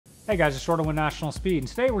Hey guys, it's Jordan with National Speed, and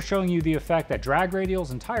today we're showing you the effect that drag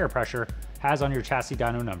radials and tire pressure has on your chassis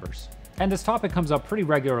dyno numbers. And this topic comes up pretty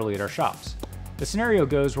regularly at our shops. The scenario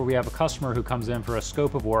goes where we have a customer who comes in for a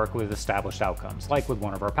scope of work with established outcomes, like with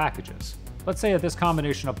one of our packages. Let's say that this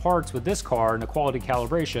combination of parts with this car and the quality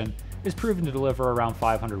calibration is proven to deliver around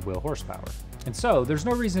 500 wheel horsepower. And so, there's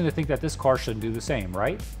no reason to think that this car shouldn't do the same,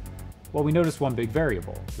 right? Well, we noticed one big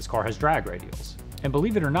variable. This car has drag radials. And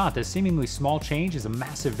believe it or not, this seemingly small change is a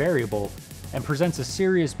massive variable and presents a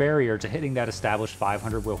serious barrier to hitting that established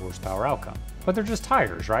 500 wheel horsepower outcome. But they're just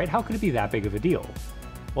tires, right? How could it be that big of a deal?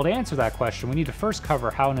 Well, to answer that question, we need to first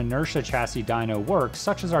cover how an inertia chassis dyno works,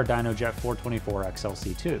 such as our DynoJet 424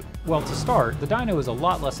 XLC2. Well, to start, the dyno is a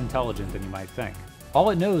lot less intelligent than you might think.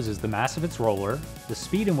 All it knows is the mass of its roller, the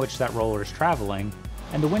speed in which that roller is traveling,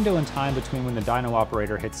 and the window in time between when the dyno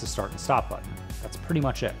operator hits the start and stop button. That's pretty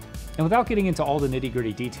much it. And without getting into all the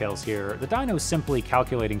nitty-gritty details here, the dyno is simply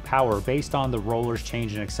calculating power based on the roller's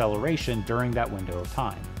change in acceleration during that window of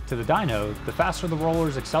time. To the dyno, the faster the roller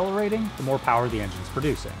is accelerating, the more power the engine's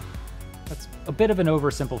producing. That's a bit of an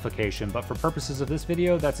oversimplification, but for purposes of this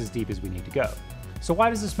video, that's as deep as we need to go. So why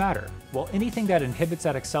does this matter? Well, anything that inhibits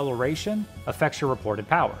that acceleration affects your reported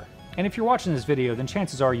power. And if you're watching this video, then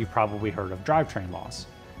chances are you've probably heard of drivetrain loss.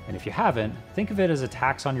 And if you haven't, think of it as a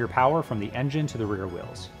tax on your power from the engine to the rear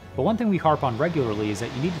wheels. But one thing we harp on regularly is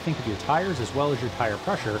that you need to think of your tires as well as your tire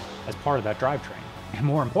pressure as part of that drivetrain. And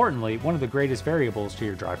more importantly, one of the greatest variables to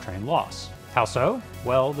your drivetrain loss. How so?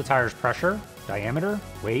 Well, the tire's pressure, diameter,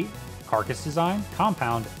 weight, carcass design,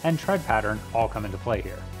 compound, and tread pattern all come into play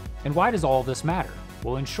here. And why does all of this matter?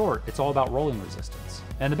 Well, in short, it's all about rolling resistance.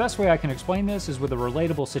 And the best way I can explain this is with a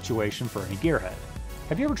relatable situation for any gearhead.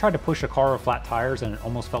 Have you ever tried to push a car with flat tires and it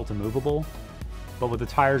almost felt immovable? But with the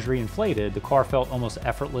tires reinflated, the car felt almost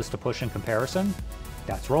effortless to push in comparison?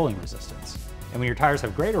 That's rolling resistance. And when your tires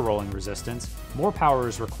have greater rolling resistance, more power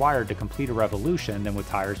is required to complete a revolution than with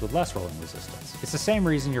tires with less rolling resistance. It's the same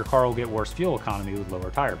reason your car will get worse fuel economy with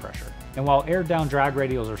lower tire pressure. And while aired down drag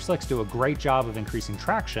radials or slicks do a great job of increasing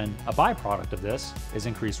traction, a byproduct of this is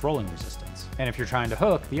increased rolling resistance. And if you're trying to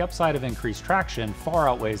hook, the upside of increased traction far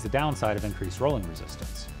outweighs the downside of increased rolling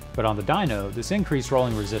resistance. But on the dyno, this increased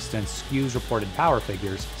rolling resistance skews reported power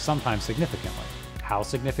figures, sometimes significantly. How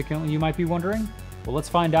significantly, you might be wondering? Well, let's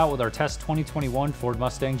find out with our test 2021 Ford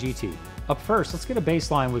Mustang GT. Up first, let's get a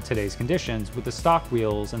baseline with today's conditions with the stock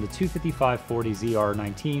wheels and the 255/40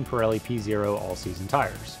 ZR19 Pirelli P0 all-season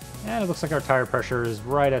tires. And it looks like our tire pressure is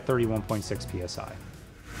right at 31.6 psi.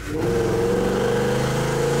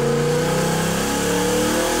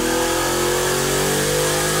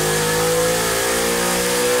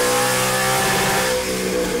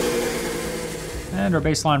 And our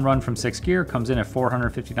baseline run from 6th gear comes in at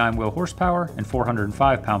 459 wheel horsepower and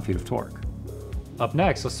 405 pound-feet of torque. Up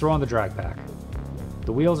next, let's throw on the drag pack.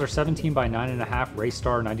 The wheels are 17 by 9.5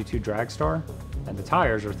 Raystar 92 Dragstar, and the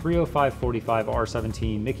tires are 305/45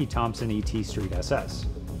 R17 Mickey Thompson ET Street SS.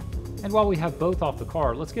 And while we have both off the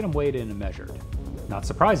car, let's get them weighed in and measured. Not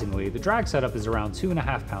surprisingly, the drag setup is around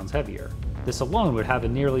 2.5 pounds heavier. This alone would have a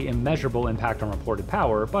nearly immeasurable impact on reported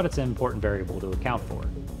power, but it's an important variable to account for.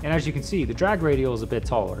 And as you can see, the drag radial is a bit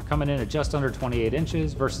taller, coming in at just under 28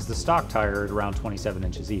 inches versus the stock tire at around 27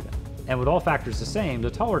 inches even. And with all factors the same, the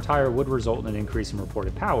taller tire would result in an increase in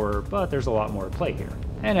reported power, but there's a lot more at play here.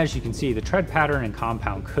 And as you can see, the tread pattern and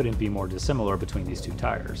compound couldn't be more dissimilar between these two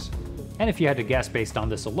tires. And if you had to guess based on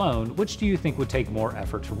this alone, which do you think would take more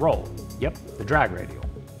effort to roll? Yep, the drag radial.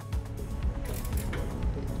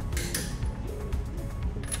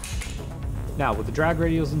 Now, with the drag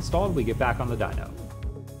radials installed, we get back on the dyno.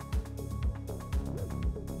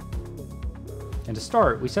 And to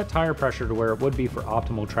start, we set tire pressure to where it would be for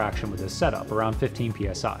optimal traction with this setup, around 15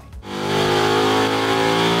 psi.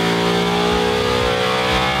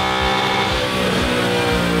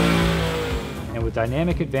 And with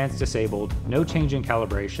dynamic advance disabled, no change in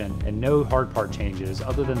calibration, and no hard part changes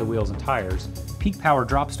other than the wheels and tires, peak power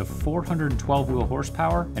drops to 412 wheel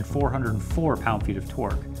horsepower and 404 pound-feet of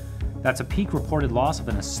torque. That's a peak reported loss of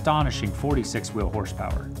an astonishing 46 wheel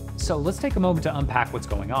horsepower. So let's take a moment to unpack what's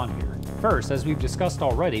going on here. First, as we've discussed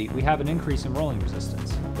already, we have an increase in rolling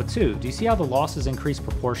resistance. But two, do you see how the losses increase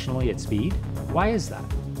proportionally at speed? Why is that?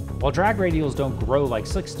 While drag radials don't grow like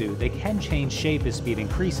slicks do, they can change shape as speed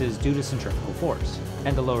increases due to centrifugal force.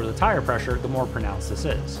 And the lower the tire pressure, the more pronounced this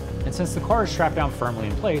is. And since the car is strapped down firmly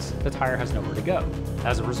in place, the tire has nowhere to go.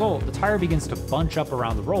 As a result, the tire begins to bunch up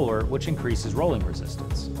around the roller, which increases rolling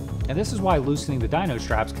resistance. And this is why loosening the dyno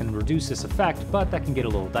straps can reduce this effect, but that can get a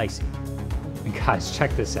little dicey. And guys,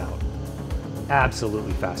 check this out.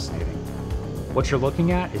 Absolutely fascinating. What you're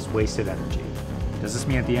looking at is wasted energy. Does this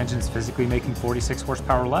mean that the engine's physically making 46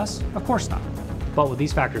 horsepower less? Of course not. But with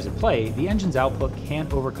these factors at play, the engine's output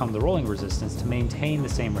can't overcome the rolling resistance to maintain the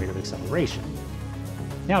same rate of acceleration.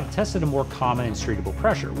 Now, to test at a more common and streetable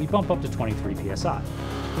pressure, we bump up to 23 psi.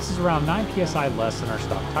 This is around 9 psi less than our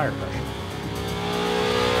stock tire pressure.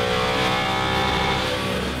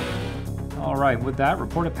 Alright, with that,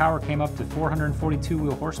 reported power came up to 442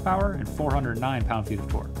 wheel horsepower and 409 pound-feet of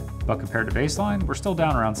torque. But compared to baseline, we're still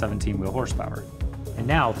down around 17 wheel horsepower. And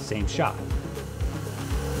now, the same shot.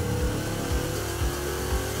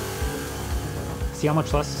 See how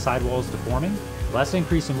much less the sidewall is deforming? Less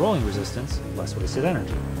increase in rolling resistance, less wasted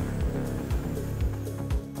energy.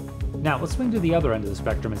 Now let's swing to the other end of the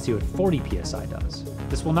spectrum and see what 40 psi does.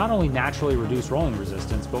 This will not only naturally reduce rolling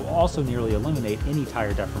resistance, but will also nearly eliminate any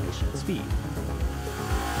tire deformation at speed.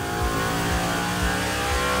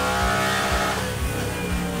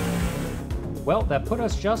 Well, that put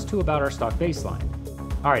us just to about our stock baseline.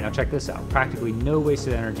 Alright, now check this out. Practically no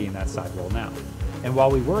wasted energy in that sidewall now. And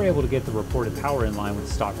while we were able to get the reported power in line with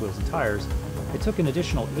the stock wheels and tires, it took an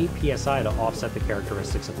additional 8 psi to offset the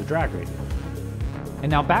characteristics of the drag radial.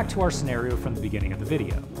 And now back to our scenario from the beginning of the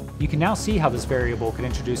video. You can now see how this variable could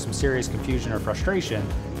introduce some serious confusion or frustration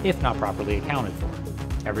if not properly accounted for.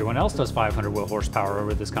 Everyone else does 500 wheel horsepower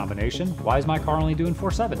over this combination, why is my car only doing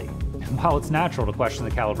 470? And while it's natural to question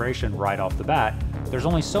the calibration right off the bat, there's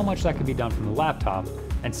only so much that can be done from the laptop,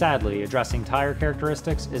 and sadly, addressing tire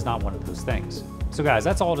characteristics is not one of those things. So guys,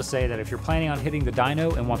 that's all to say that if you're planning on hitting the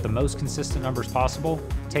dyno and want the most consistent numbers possible,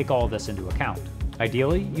 take all of this into account.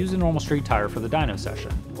 Ideally, use a normal street tire for the dyno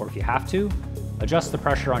session, or if you have to, adjust the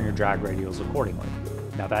pressure on your drag radials accordingly.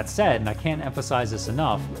 Now that said, and I can't emphasize this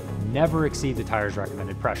enough, never exceed the tire's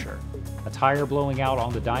recommended pressure. A tire blowing out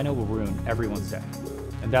on the dyno will ruin everyone's day.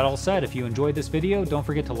 And that all said, if you enjoyed this video, don't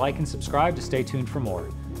forget to like and subscribe to stay tuned for more.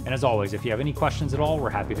 And as always, if you have any questions at all, we're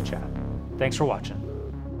happy to chat. Thanks for watching.